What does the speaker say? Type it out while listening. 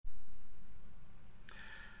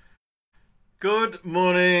Good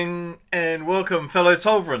morning and welcome, fellow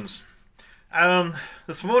Sovereigns.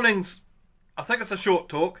 This morning's, I think it's a short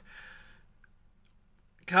talk,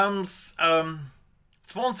 comes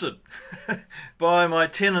sponsored by my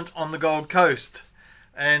tenant on the Gold Coast.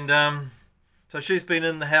 And so she's been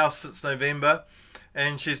in the house since November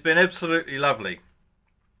and she's been absolutely lovely.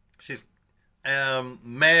 She's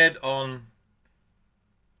mad on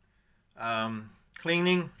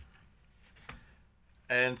cleaning,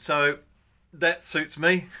 and so that suits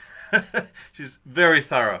me. She's very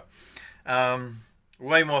thorough,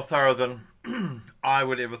 way more thorough than I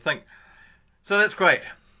would ever think. So that's great.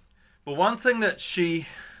 But one thing that she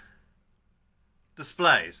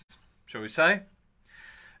displays, shall we say,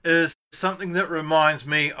 is something that reminds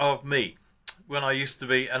me of me when I used to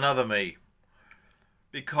be another me.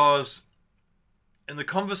 Because in the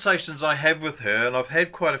conversations I have with her, and I've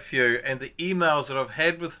had quite a few, and the emails that I've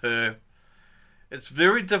had with her, it's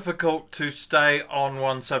very difficult to stay on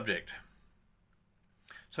one subject.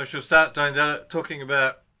 So she'll start doing that, talking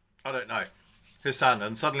about, I don't know, her son,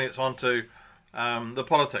 and suddenly it's on to the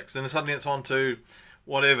politics, and suddenly it's on to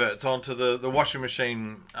whatever, it's on to the washing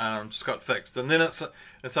machine just got fixed, and then and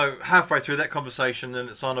so halfway through that conversation, then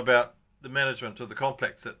it's on about the management of the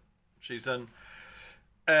complex that she's in,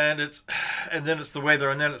 and then it's the weather,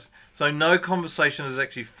 and then it's, so no conversation is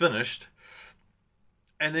actually finished.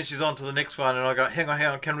 And then she's on to the next one, and I go, hang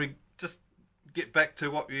on, can we just get back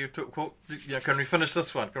to what you took? Can we finish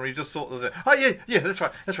this one? Can we just sort this out? Oh, yeah, that's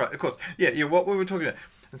right, of course. Yeah, what we were talking about.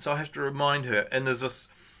 And so I have to remind her, and there's this,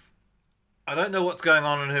 I don't know what's going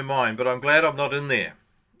on in her mind, but I'm glad I'm not in there.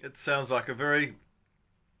 It sounds like a very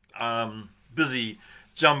busy,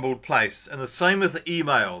 jumbled place. And the same with the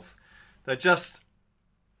emails. They're just,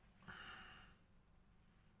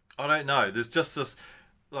 I don't know, there's just this,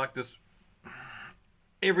 like this,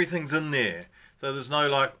 everything's in there. So there's no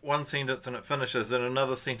like one sentence and it finishes, and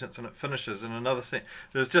another sentence and it finishes, and another sentence.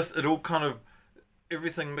 There's just, it all kind of,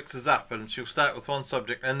 everything mixes up, and she'll start with one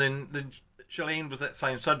subject and then she'll end with that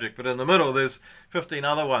same subject, but in the middle there's 15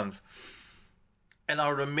 other ones. And I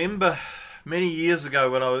remember many years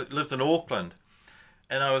ago when I lived in Auckland,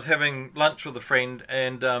 and I was having lunch with a friend,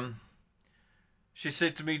 and she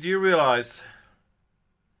said to me, do you realise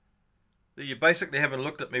that you basically haven't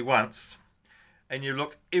looked at me once, and you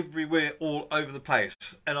looked everywhere, all over the place?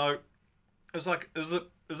 And it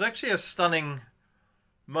was actually a stunning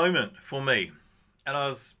moment for me, and I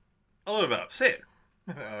was a little bit upset,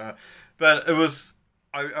 but it was.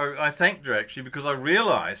 I thanked her actually, because I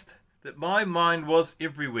realised that my mind was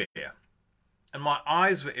everywhere, and my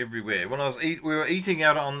eyes were everywhere. When we were eating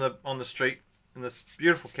out on the street in this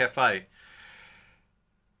beautiful cafe.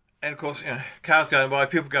 And of course, cars going by,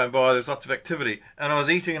 people going by, there's lots of activity. And I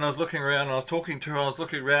was eating and I was looking around and I was talking to her and I was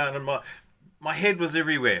looking around, and my head was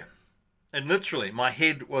everywhere. And literally, my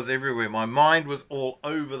head was everywhere. My mind was all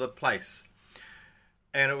over the place.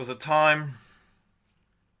 And it was a time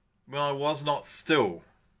when I was not still.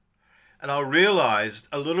 And I realised,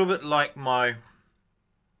 a little bit like my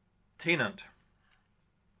tenant,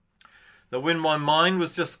 that when my mind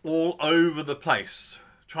was just all over the place,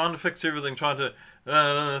 trying to fix everything, trying to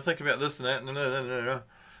think about this and that.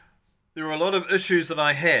 There were a lot of issues that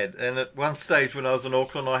I had, and at one stage when I was in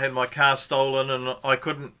Auckland, I had my car stolen, and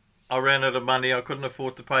I ran out of money. I couldn't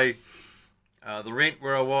afford to pay the rent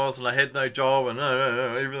where I was, and I had no job, and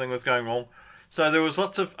everything was going wrong. So there was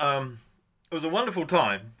lots of, it was a wonderful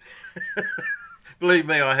time. Believe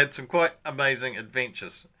me, I had some quite amazing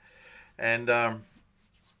adventures, and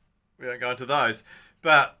we won't go into those,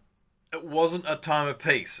 but it wasn't a time of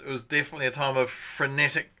peace. It was definitely a time of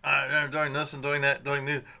frenetic, doing this and doing that,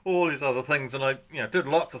 doing all these other things. And I did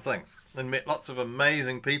lots of things and met lots of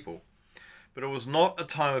amazing people. But it was not a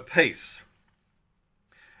time of peace.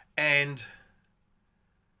 And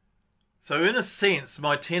so in a sense,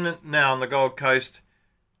 my tenant now on the Gold Coast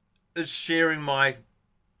is sharing my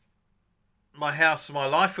house, my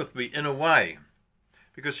life with me in a way.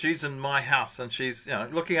 Because she's in my house and she's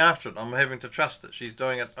looking after it. I'm having to trust that she's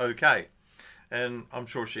doing it okay, and I'm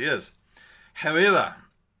sure she is. However,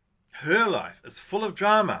 her life is full of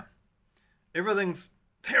drama. Everything's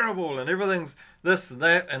terrible, and everything's this and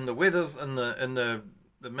that, and the weather's and the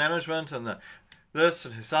management and the this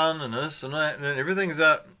and her son and this and that, and everything's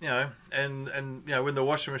and when the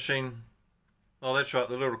washing machine, oh that's right,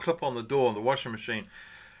 the little clip on the door on the washing machine,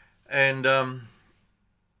 and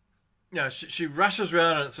she rushes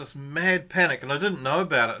around and it's this mad panic, and I didn't know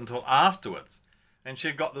about it until afterwards. And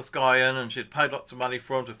she'd got this guy in and she'd paid lots of money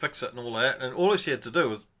for him to fix it and all that, and all she had to do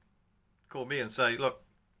was call me and say, look,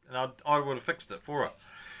 and I would have fixed it for her,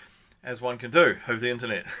 as one can do over the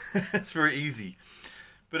internet. It's very easy.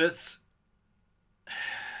 But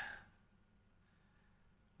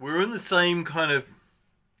we're in the same kind of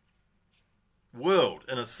world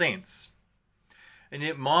in a sense. And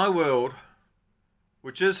yet my world,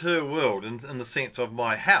 which is her world in the sense of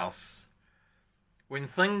my house, when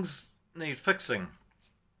things need fixing,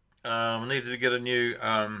 I needed to get a new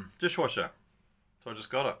dishwasher. So I just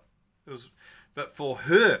got it. But for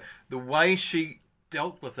her, the way she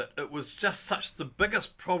dealt with it, it was just such the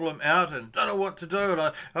biggest problem out, and don't know what to do, and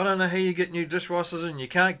I don't know how you get new dishwashers, and you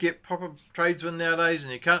can't get proper tradesmen nowadays,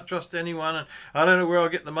 and you can't trust anyone, and I don't know where I'll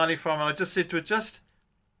get the money from. And I just said to her, just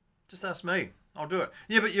ask me, I'll do it.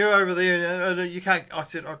 Yeah, but you're over there, and you can't. I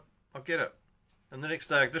said, I'll get it. And the next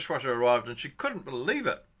day a dishwasher arrived, and she couldn't believe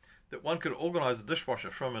it, that one could organise a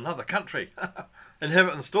dishwasher from another country and have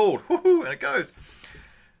it installed. Woohoo, and it goes.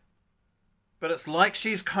 But it's like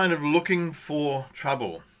she's kind of looking for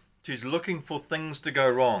trouble. She's looking for things to go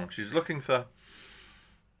wrong. She's looking for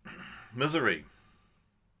misery.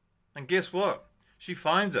 And guess what? She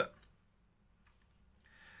finds it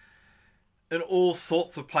in all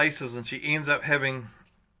sorts of places, and she ends up having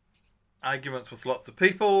arguments with lots of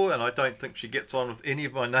people, and I don't think she gets on with any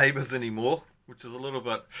of my neighbours anymore, which is a little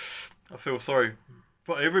bit... I feel sorry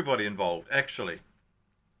for everybody involved, actually.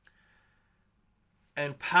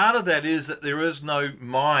 And part of that is that there is no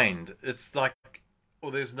mind. It's like, or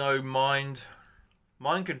there's no mind.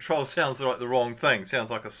 Mind control sounds like the wrong thing. Sounds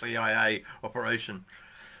like a CIA operation.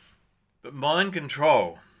 But mind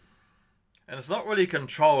control, and it's not really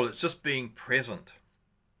control, it's just being present.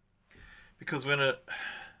 Because when it...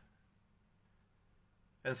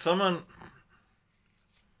 And someone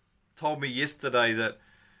told me yesterday that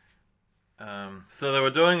so they were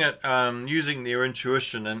doing it using their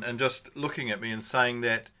intuition and just looking at me and saying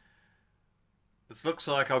that it looks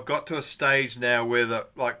like I've got to a stage now where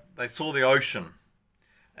they saw the ocean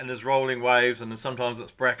and there's rolling waves, and then sometimes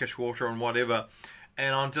it's brackish water and whatever,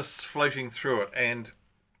 and I'm just floating through it, and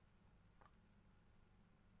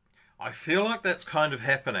I feel like that's kind of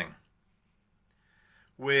happening,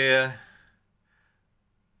 where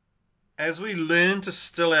as we learn to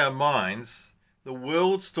still our minds, the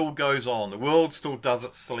world still goes on. The world still does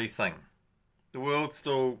its silly thing. The world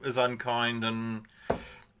still is unkind and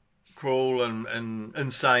cruel and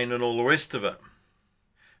insane and all the rest of it.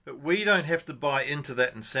 But we don't have to buy into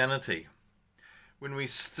that insanity. When we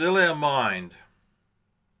still our mind,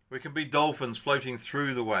 we can be dolphins floating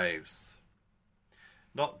through the waves,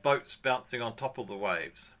 not boats bouncing on top of the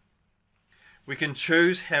waves. We can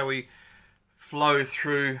choose how we flow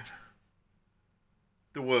through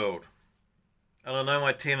the world. And I know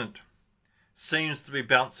my tenant seems to be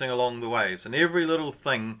bouncing along the waves, and every little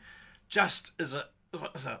thing just is a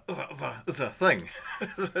thing,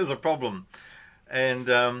 is a problem. And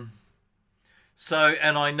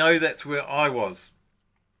and I know that's where I was.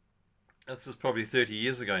 This is probably 30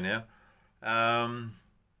 years ago now. I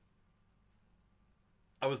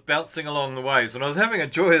was bouncing along the waves, and I was having a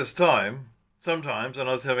joyous time sometimes, and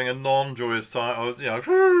I was having a non-joyous time. I was, it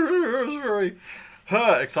was very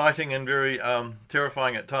exciting and very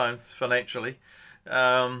terrifying at times financially.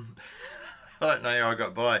 I don't know how I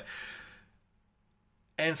got by.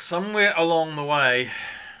 And somewhere along the way,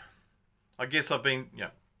 I guess I've been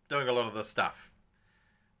doing a lot of this stuff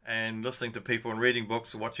and listening to people and reading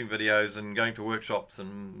books and watching videos and going to workshops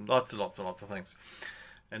and lots and lots and lots of things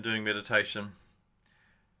and doing meditation.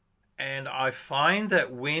 And I find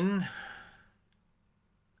that when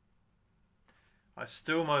I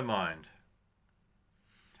still my mind,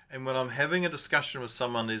 and when I'm having a discussion with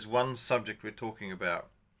someone, there's one subject we're talking about,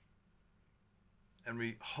 and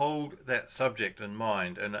we hold that subject in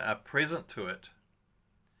mind and are present to it,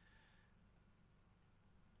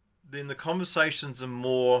 then the conversations are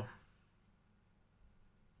more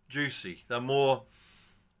juicy, they're more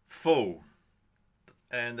full,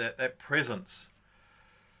 and that presence.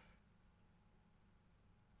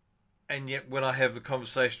 And yet when I have the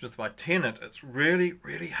conversation with my tenant, it's really,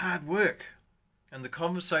 really hard work. And the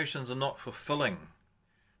conversations are not fulfilling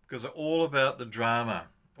because they're all about the drama,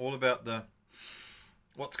 all about the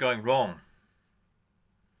what's going wrong.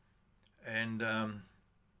 And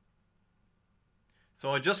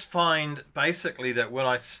so I just find basically that when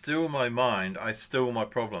I still my mind, I still my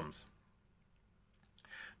problems.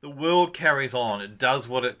 The world carries on. It does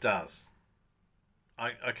what it does.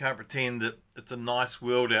 I can't pretend that it's a nice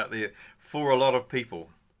world out there for a lot of people.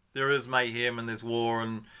 There is mayhem and there's war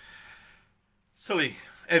and silly,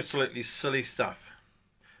 absolutely silly stuff.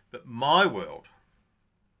 But my world,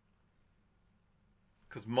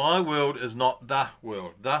 because my world is not the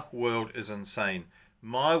world. The world is insane.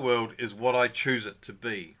 My world is what I choose it to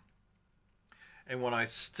be. And when I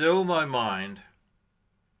still my mind,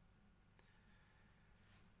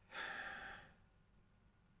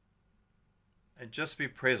 and just be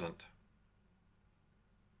present.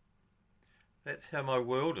 That's how my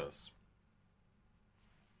world is.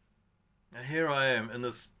 And here I am in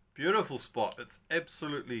this beautiful spot. It's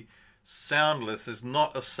absolutely soundless. There's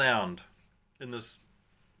not a sound in this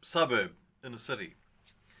suburb in the city.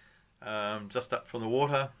 Just up from the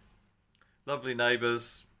water. Lovely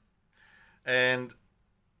neighbours. And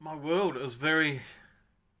my world is very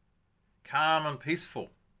calm and peaceful.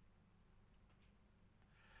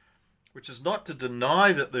 Which is not to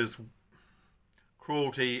deny that there's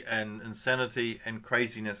cruelty and insanity and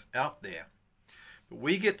craziness out there. But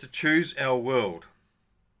we get to choose our world.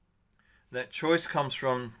 That choice comes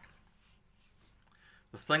from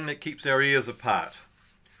the thing that keeps our ears apart.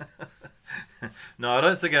 No, I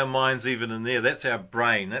don't think our mind's even in there. That's our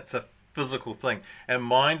brain. That's a physical thing. Our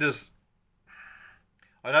mind is...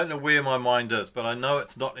 I don't know where my mind is, but I know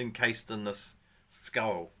it's not encased in this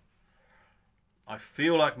skull. I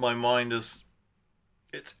feel like my mind is...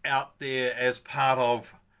 It's out there as part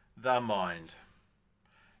of the mind.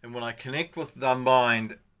 And when I connect with the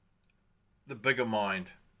mind, the bigger mind,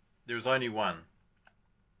 there is only one.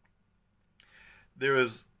 There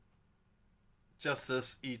is just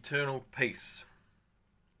this eternal peace.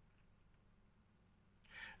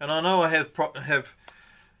 And I know I have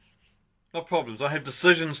not problems, I have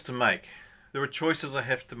decisions to make. There are choices I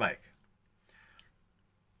have to make.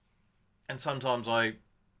 And sometimes I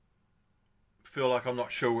feel like I'm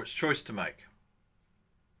not sure which choice to make.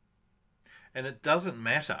 And it doesn't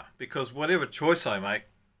matter, because whatever choice I make,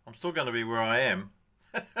 I'm still going to be where I am.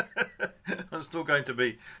 I'm still going to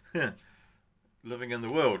be living in the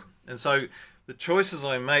world. And so the choices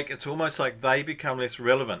I make, it's almost like they become less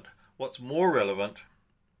relevant. What's more relevant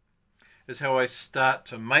is how I start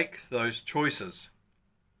to make those choices.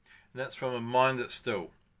 And that's from a mind that's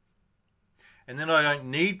still. And then I don't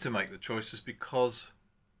need to make the choices because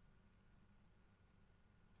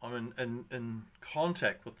I'm in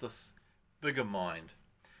contact with this bigger mind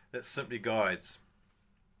that simply guides,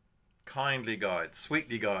 kindly guides,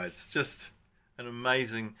 sweetly guides. Just an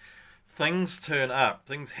amazing... Things turn up,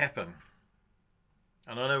 things happen.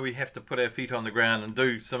 And I know we have to put our feet on the ground and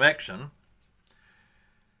do some action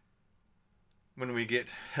when we get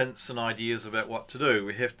hints and ideas about what to do.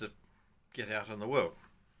 We have to get out in the world.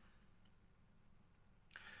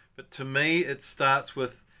 But to me, it starts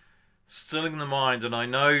with stilling the mind. And I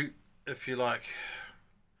know, if you like,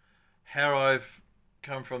 how I've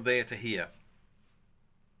come from there to here.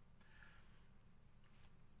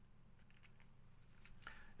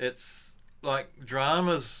 It's like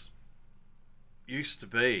dramas used to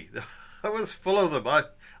be. I was full of them.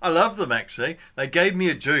 I love them, actually. They gave me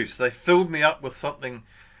a juice. They filled me up with something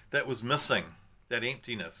that was missing, that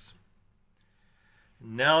emptiness.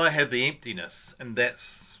 Now I have the emptiness, and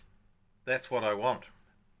that's what I want.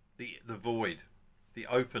 The void, the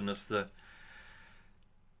openness, the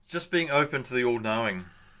just being open to the all-knowing.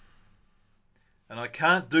 And I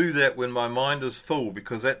can't do that when my mind is full,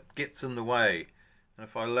 because that gets in the way. And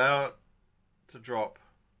if I allow it to drop,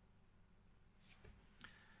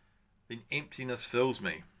 then emptiness fills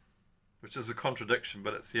me, which is a contradiction,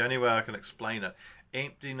 but it's the only way I can explain it.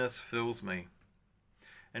 Emptiness fills me.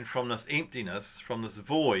 And from this emptiness, from this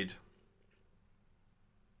void,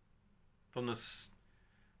 from this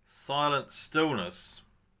silent stillness,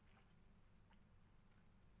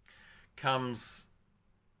 comes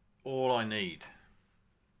all I need.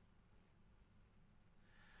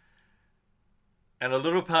 And a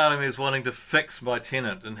little part of me is wanting to fix my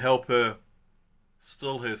tenant and help her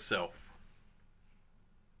still herself.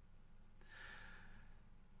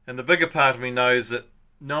 And the bigger part of me knows that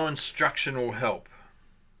no instruction will help.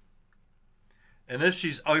 And if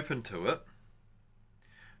she's open to it,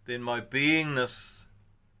 then my beingness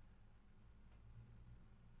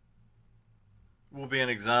will be an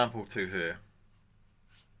example to her.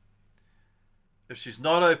 If she's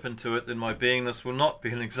not open to it, then my beingness will not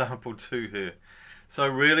be an example to her. So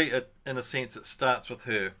really, in a sense, it starts with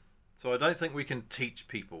her. So I don't think we can teach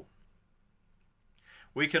people.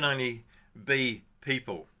 We can only be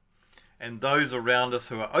people. And those around us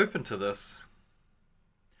who are open to this,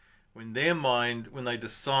 when their mind, when they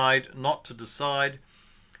decide not to decide,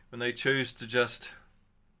 when they choose to just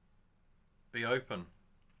be open,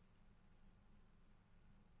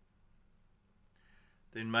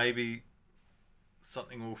 then maybe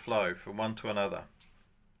something will flow from one to another.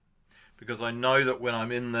 Because I know that when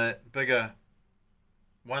I'm in the bigger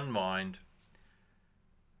one mind,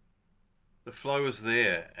 the flow is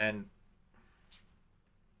there. And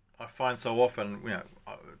I find so often,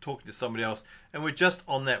 talking to somebody else, and we're just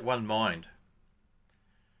on that one mind.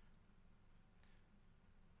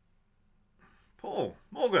 Paul,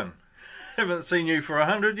 Morgan, haven't seen you for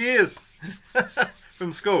 100 years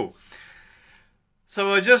from school.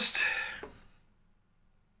 So I just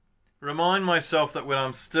remind myself that when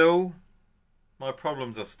I'm still, my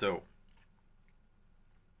problems are still.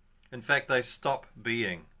 In fact, they stop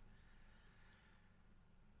being.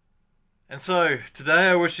 And so today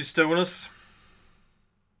I wish you stillness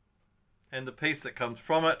and the peace that comes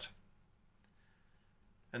from it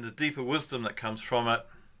and the deeper wisdom that comes from it.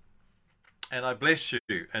 And I bless you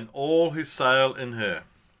and all who sail in her.